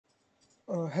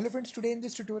Hello friends, today in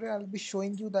this tutorial I'll be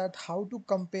showing you that how to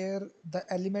compare the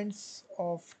elements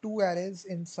of two arrays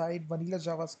inside vanilla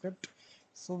JavaScript.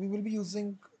 So we will be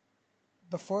using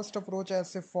the first approach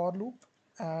as a for loop,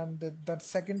 and the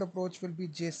second approach will be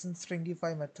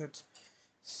JSON.stringify methods.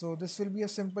 So this will be a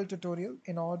simple tutorial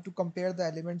in order to compare the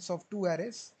elements of two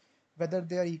arrays, whether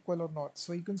they are equal or not.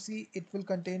 So you can see it will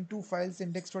contain two files,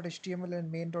 index.html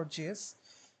and main.js.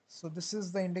 So this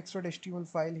is the index.html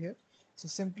file here. So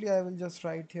simply I will just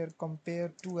write here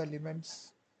compare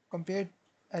elements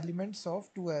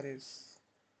of two arrays.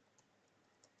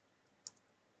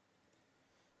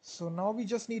 So now we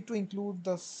just need to include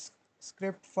the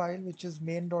script file, which is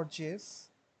main.js,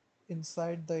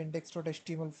 inside the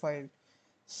index.html file.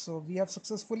 So we have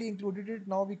successfully included it.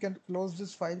 Now we can close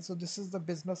this file. So this is the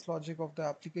business logic of the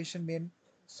application main.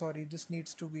 Sorry, this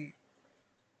needs to be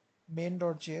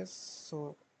main.js.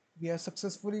 So we have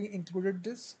successfully included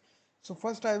this. So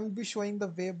first I will be showing the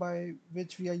way by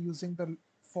which we are using the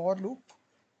for loop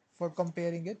for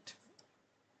comparing it,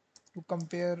 to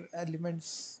compare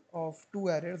elements of two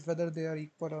arrays, whether they are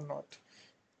equal or not.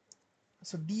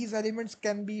 So these elements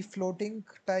can be floating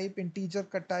type, integer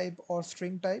type, or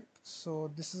string type.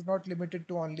 So this is not limited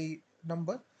to only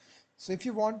number. So if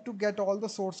you want to get all the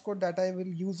source code that I will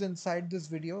use inside this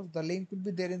video, the link will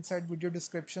be there inside video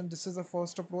description. This is the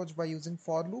first approach by using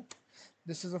for loop.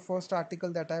 This is the first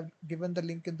article that I've given the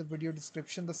link in the video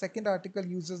description. The second article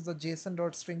uses the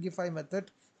JSON.stringify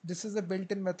method. This is a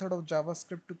built-in method of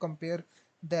JavaScript to compare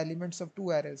the elements of two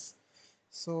arrays.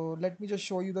 So let me just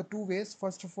show you the two ways.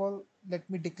 First of all, let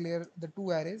me declare the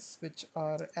two arrays, which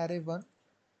are array1.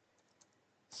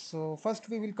 So first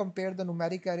we will compare the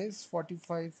numeric arrays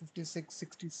 45, 56,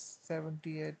 60,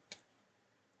 78,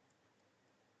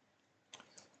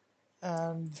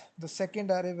 and the second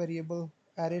array variable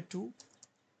array2.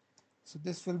 So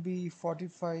this will be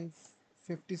 45,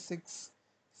 56,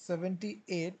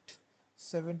 78,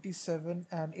 77,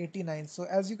 and 89. So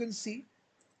as you can see,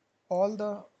 all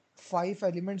the five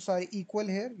elements are equal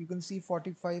here. You can see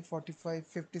 45, 45,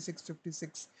 56,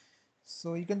 56.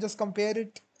 So you can just compare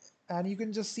it, and you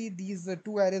can just see these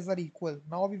two arrays are equal.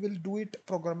 Now we will do it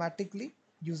programmatically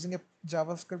using a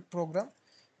JavaScript program,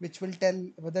 which will tell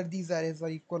whether these arrays are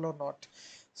equal or not.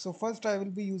 So first I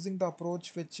will be using the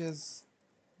approach, which is,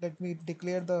 let me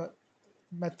declare the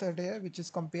method here, which is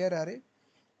compare array.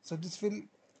 So this will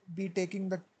be taking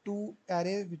the two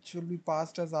array which will be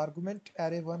passed as argument,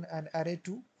 array1 and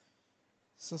array2.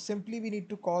 So simply we need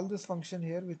to call this function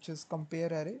here, which is compare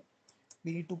array.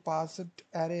 We need to pass it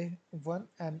array1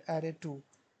 and array2.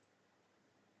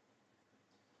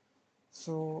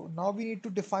 So now we need to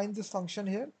define this function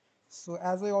here. So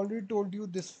as I already told you,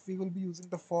 this we will be using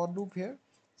the for loop here.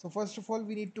 So first of all,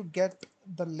 we need to get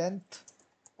the length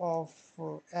of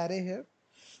array here,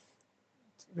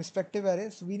 respective array.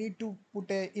 So we need to put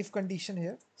a if condition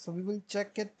here. So we will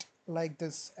check it like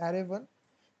this, array1.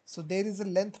 So there is a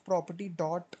length property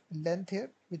dot length here,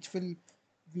 which will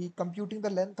be computing the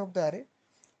length of the array.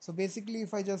 So basically,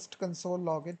 if I just console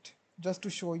log it, just to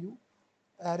show you,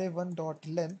 array1 dot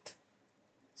length.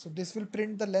 So this will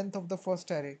print the length of the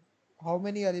first array. How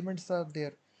many elements are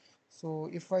there? So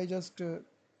if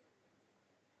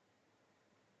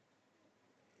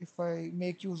I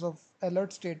make use of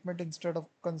alert statement instead of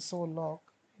console log,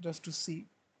 just to see,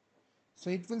 so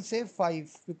it will say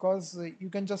 5, because you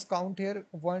can just count here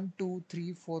 1, 2,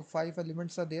 3, 4, 5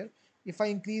 elements are there. If I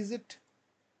increase it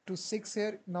to 6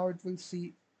 here, now it will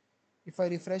see, if I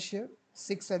refresh here,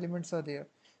 6 elements are there.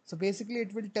 So basically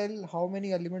it will tell how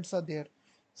many elements are there.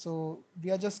 So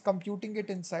we are just computing it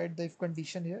inside the if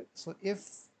condition here. So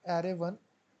if array1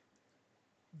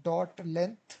 dot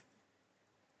length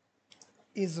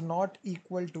is not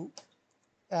equal to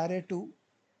array2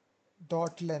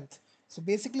 dot length. So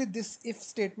basically this if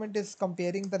statement is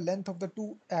comparing the length of the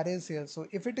two arrays here. So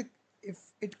if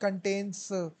it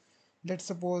contains let's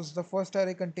suppose the first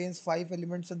array contains 5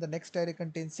 elements and the next array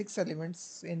contains 6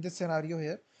 elements in this scenario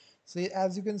here. So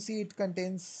as you can see, it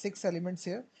contains 6 elements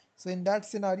here. So in that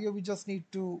scenario, we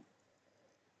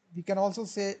can also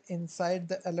say inside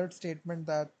the alert statement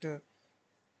that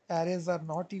arrays are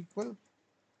not equal.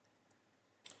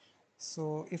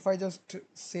 So if I just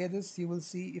say this, you will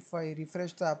see, if I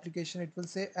refresh the application, it will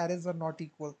say arrays are not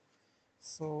equal.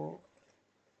 So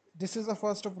this is the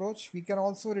first approach. We can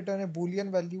also return a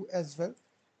Boolean value as well,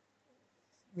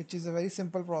 which is a very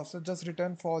simple process. Just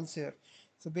return false here.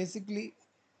 So basically,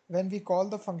 when we call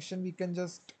the function, we can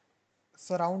just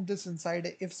surround this inside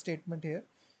a if statement here.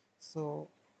 So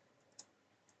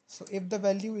if the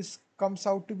value is comes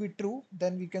out to be true,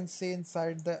 then we can say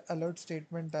inside the alert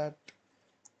statement that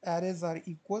arrays are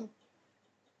equal.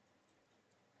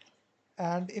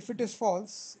 And if it is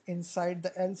false, inside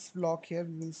the else block here,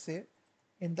 we will say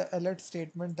in the alert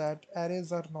statement that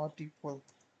arrays are not equal.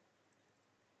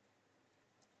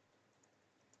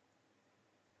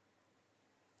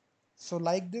 So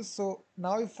like this. So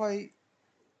now if I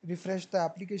refresh the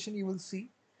application, you will see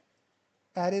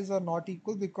arrays are not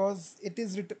equal because it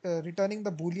is returning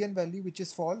the boolean value which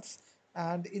is false,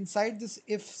 and inside this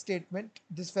if statement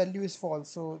this value is false,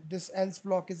 so this else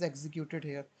block is executed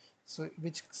here, so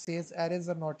which says arrays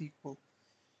are not equal.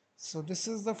 So this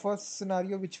is the first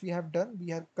scenario which we have done.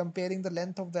 We are comparing the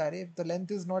length of the array. If the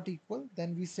length is not equal,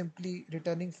 then we simply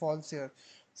returning false here.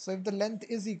 So if the length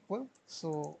is equal,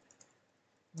 so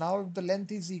now if the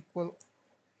length is equal,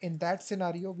 in that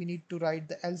scenario we need to write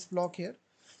the else block here.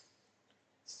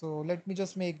 So let me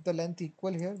just make the length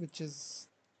equal here, which is,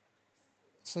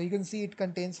 so you can see it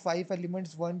contains 5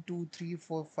 elements, 1, 2, 3,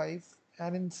 4, 5,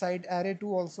 and inside array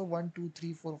 2 also 1, 2,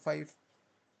 3, 4, 5.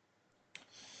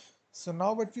 So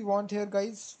now what we want here,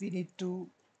 guys, we need to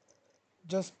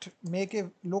just make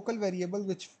a local variable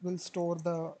which will store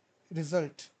the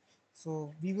result.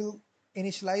 So we will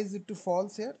initialize it to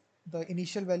false here. The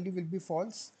initial value will be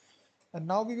false. And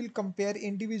now we will compare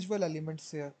individual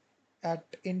elements here at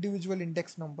individual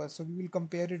index number. So we will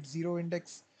compare it 0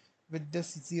 index with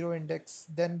this 0 index.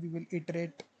 Then we will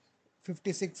iterate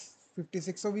 56,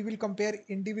 56. So we will compare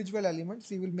individual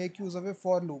elements. We will make use of a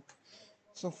for loop.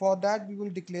 So for that, we will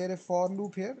declare a for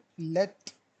loop here.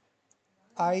 Let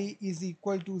I is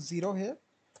equal to 0 here,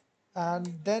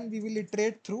 and then we will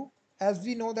iterate through. As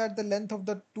we know that the length of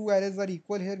the two arrays are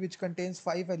equal here, which contains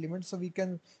 5 elements, so we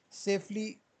can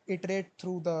safely iterate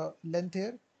through the length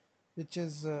here, which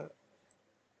is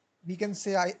we can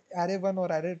say array 1 or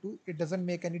array 2. It doesn't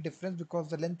make any difference because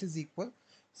the length is equal.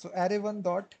 So array 1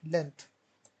 dot length.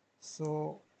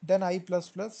 So then I plus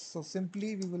plus. So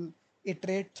simply we will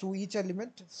iterate through each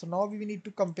element. So now we need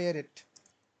to compare it.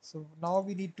 So now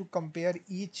we need to compare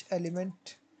each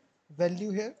element value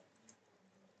here.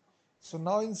 So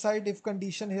now inside if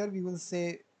condition here, we will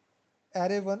say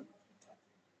array 1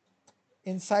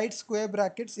 inside square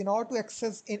brackets. In order to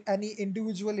access in any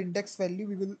individual index value,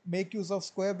 we will make use of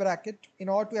square bracket. In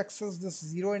order to access this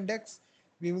 0 index,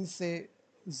 we will say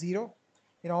 0.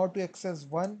 In order to access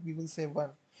 1, we will say 1.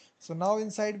 So now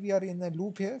inside we are in a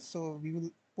loop here. So we will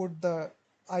put the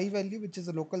I value, which is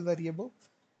a local variable,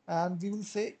 and we will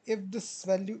say if this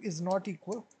value is not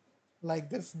equal, like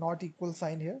this not equal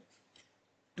sign here,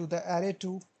 to the array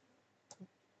 2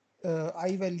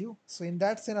 I value. So in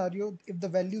that scenario, if the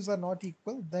values are not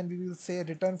equal, then we will say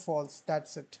return false.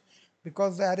 That's it,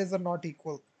 because the arrays are not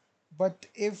equal. But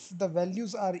if the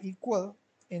values are equal,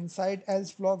 inside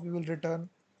else block we will return,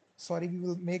 sorry, we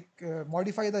will make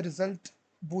modify the result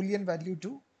boolean value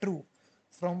to true.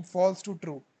 From false to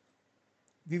true,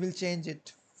 we will change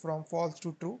it from false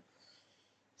to true.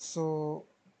 So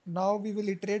now we will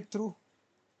iterate through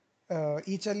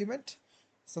each element.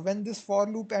 So when this for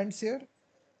loop ends here,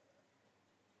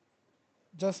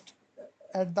 just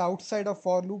at the outside of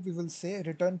for loop we will say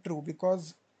return true,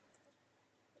 because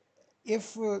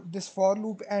if this for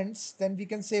loop ends, then we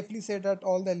can safely say that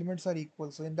all the elements are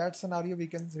equal. So in that scenario we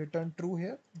can return true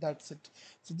here. That's it.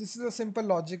 So this is a simple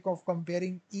logic of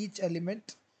comparing each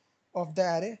element of the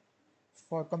array,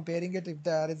 for comparing it if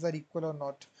the arrays are equal or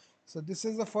not. So this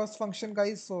is the first function,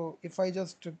 guys. So if I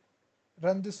just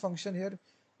run this function here,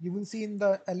 you will see in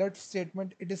the alert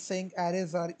statement it is saying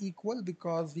arrays are equal,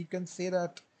 because we can say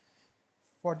that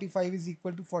 45 is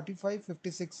equal to 45,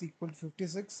 56 equal to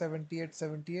 56, 78,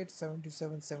 78,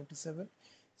 77, 77.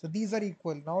 So these are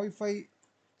equal. Now if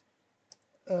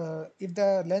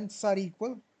the lengths are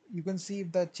equal, you can see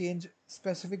if the change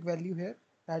specific value here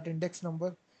at index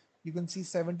number, you can see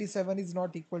 77 is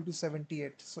not equal to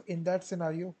 78. So in that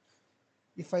scenario,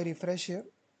 if I refresh here,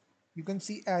 you can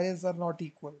see arrays are not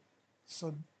equal.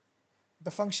 So the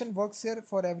function works here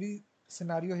for every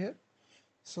scenario here.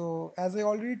 So as I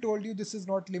already told you, this is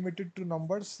not limited to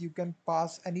numbers. You can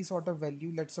pass any sort of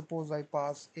value. Let's suppose I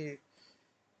pass a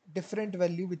different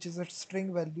value, which is a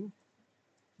string value,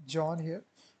 John here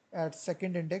at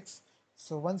second index.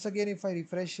 So once again, if I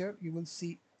refresh here, you will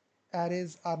see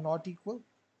arrays are not equal.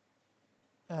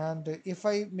 And if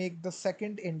I make the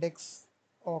second index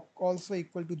also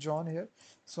equal to John here,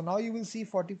 so now you will see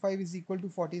 45 is equal to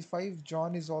 45.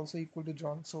 John is also equal to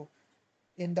John. So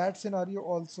in that scenario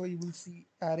also you will see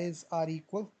arrays are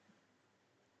equal.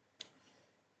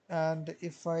 And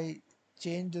if I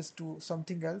change this to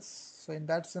something else, so in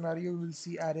that scenario you will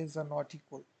see arrays are not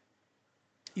equal.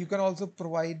 You can also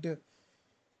provide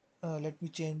let me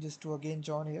change this to again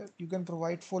John here. You can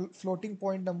provide full floating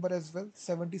point number as well,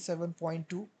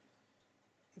 77.2,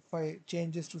 if I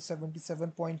change this to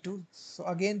 77.2, so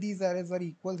again these arrays are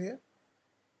equal here.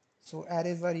 So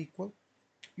arrays are equal.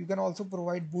 You can also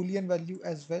provide Boolean value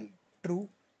as well, true.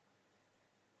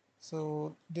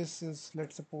 So this is,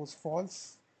 let's suppose,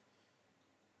 false.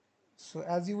 So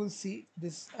as you will see,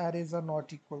 these arrays are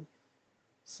not equal.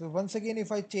 So once again,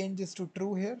 if I change this to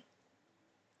true here,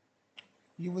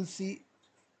 you will see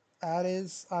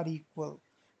arrays are equal.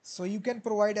 So you can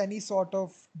provide any sort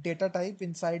of data type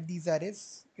inside these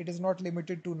arrays. It is not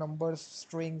limited to numbers,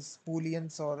 strings,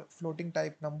 booleans, or floating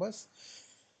type numbers.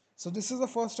 So this is the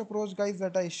first approach, guys,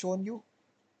 that I shown you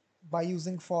by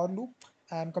using for loop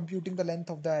and computing the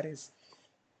length of the arrays.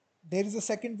 There is a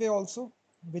second way also,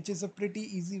 which is a pretty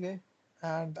easy way,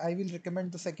 and I will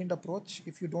recommend the second approach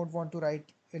if you don't want to write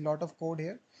a lot of code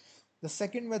here. The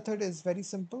second method is very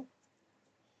simple.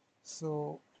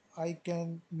 So I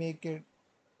can make it,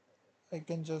 I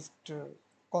can just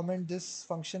comment this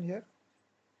function here,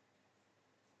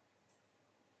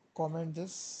 comment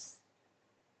this.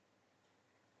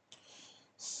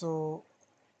 So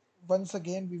once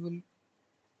again, we will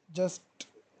just,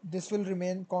 this will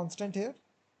remain constant here,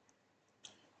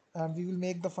 and we will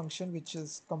make the function which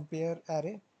is compare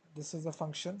array. This is a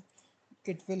function.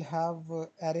 It will have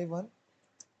array1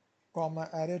 comma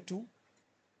array2.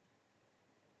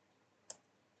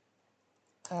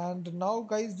 And now,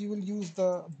 guys, we will use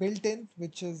the built-in,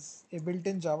 which is a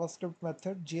built-in JavaScript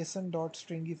method,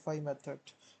 JSON.stringify method,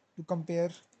 to compare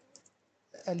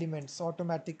elements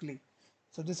automatically.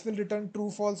 So this will return true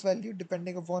false value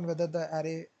depending upon whether the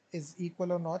array is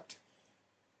equal or not.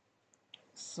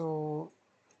 So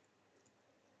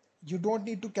you don't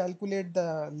need to calculate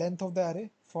the length of the array.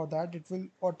 For that, it will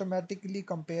automatically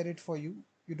compare it for you.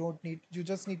 You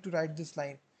just need to write this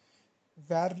line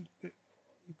where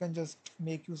you can just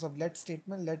make use of let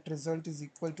statement, let result is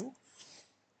equal to,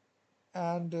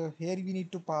 and here we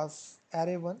need to pass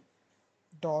array1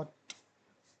 dot,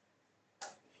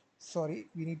 sorry,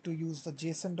 we need to use the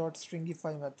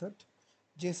JSON.stringify method.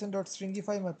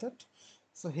 JSON.stringify method.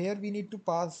 So here we need to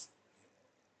pass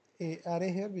a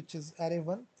array here, which is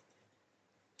array1.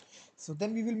 So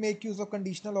then we will make use of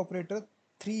conditional operator,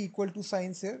 three equal to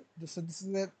signs here. So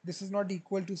this is not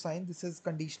equal to sign, this is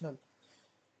conditional.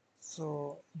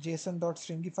 So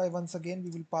JSON.stringify, once again we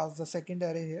will pass the second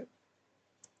array here.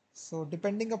 So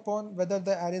depending upon whether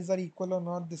the arrays are equal or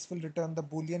not, this will return the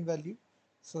Boolean value.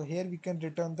 So here we can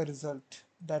return the result.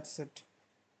 That's it.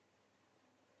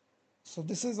 So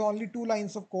this is only two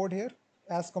lines of code here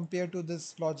as compared to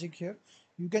this logic here.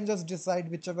 You can just decide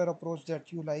whichever approach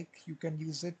that you like. You can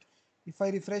use it. If I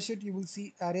refresh it, you will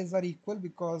see arrays are equal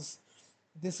because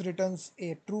this returns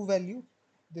a true value.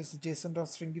 This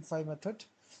JSON.stringify method.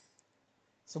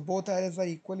 So both arrays are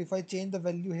equal. If I change the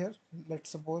value here, let's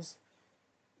suppose.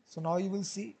 So now you will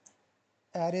see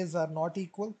arrays are not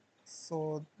equal.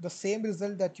 So the same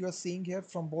result that you are seeing here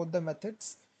from both the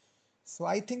methods. So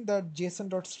I think that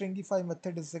JSON.stringify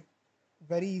method is a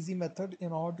very easy method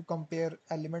in order to compare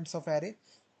elements of array.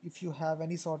 If you have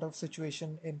any sort of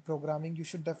situation in programming, you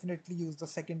should definitely use the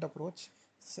second approach,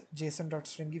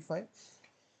 JSON.stringify.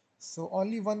 So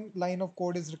only one line of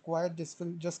code is required. This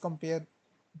will just compare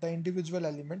the individual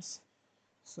elements.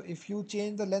 So if you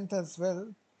change the length as well,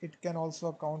 it can also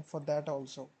account for that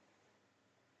also.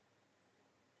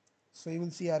 So you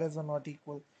will see arrays are not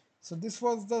equal. So this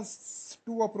was the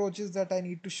two approaches that I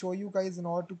need to show you guys in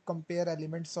order to compare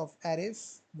elements of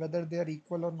arrays, whether they are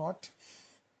equal or not.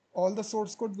 All the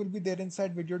source code will be there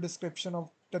inside video description of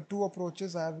the two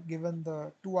approaches. I have given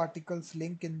the two articles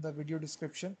link in the video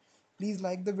description. Please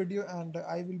like the video, and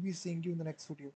I will be seeing you in the next video.